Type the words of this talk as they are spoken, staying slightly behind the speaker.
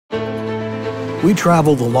We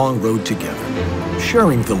travel the long road together,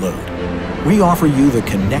 sharing the load. We offer you the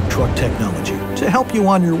Connect Truck technology to help you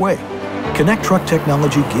on your way. Connect Truck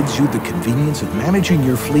technology gives you the convenience of managing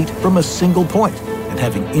your fleet from a single point and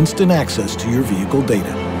having instant access to your vehicle data.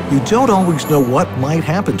 You don't always know what might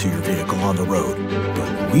happen to your vehicle on the road,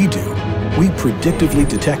 but we do. We predictively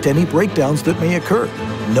detect any breakdowns that may occur,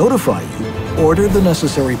 notify you, order the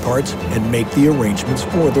necessary parts, and make the arrangements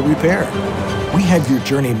for the repair. We have your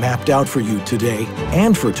journey mapped out for you today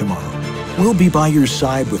and for tomorrow. We'll be by your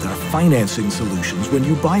side with our financing solutions when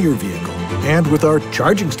you buy your vehicle and with our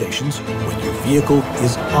charging stations when your vehicle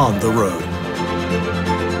is on the road.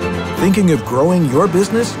 Thinking of growing your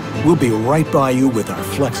business? We'll be right by you with our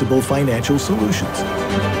flexible financial solutions.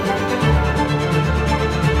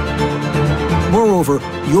 Moreover,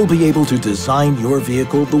 you'll be able to design your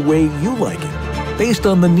vehicle the way you like it, based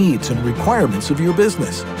on the needs and requirements of your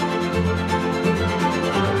business.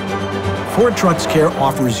 Ford Trucks Care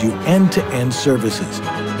offers you end-to-end services,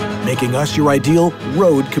 making us your ideal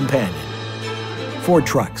road companion. Ford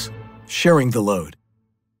Trucks, sharing the load.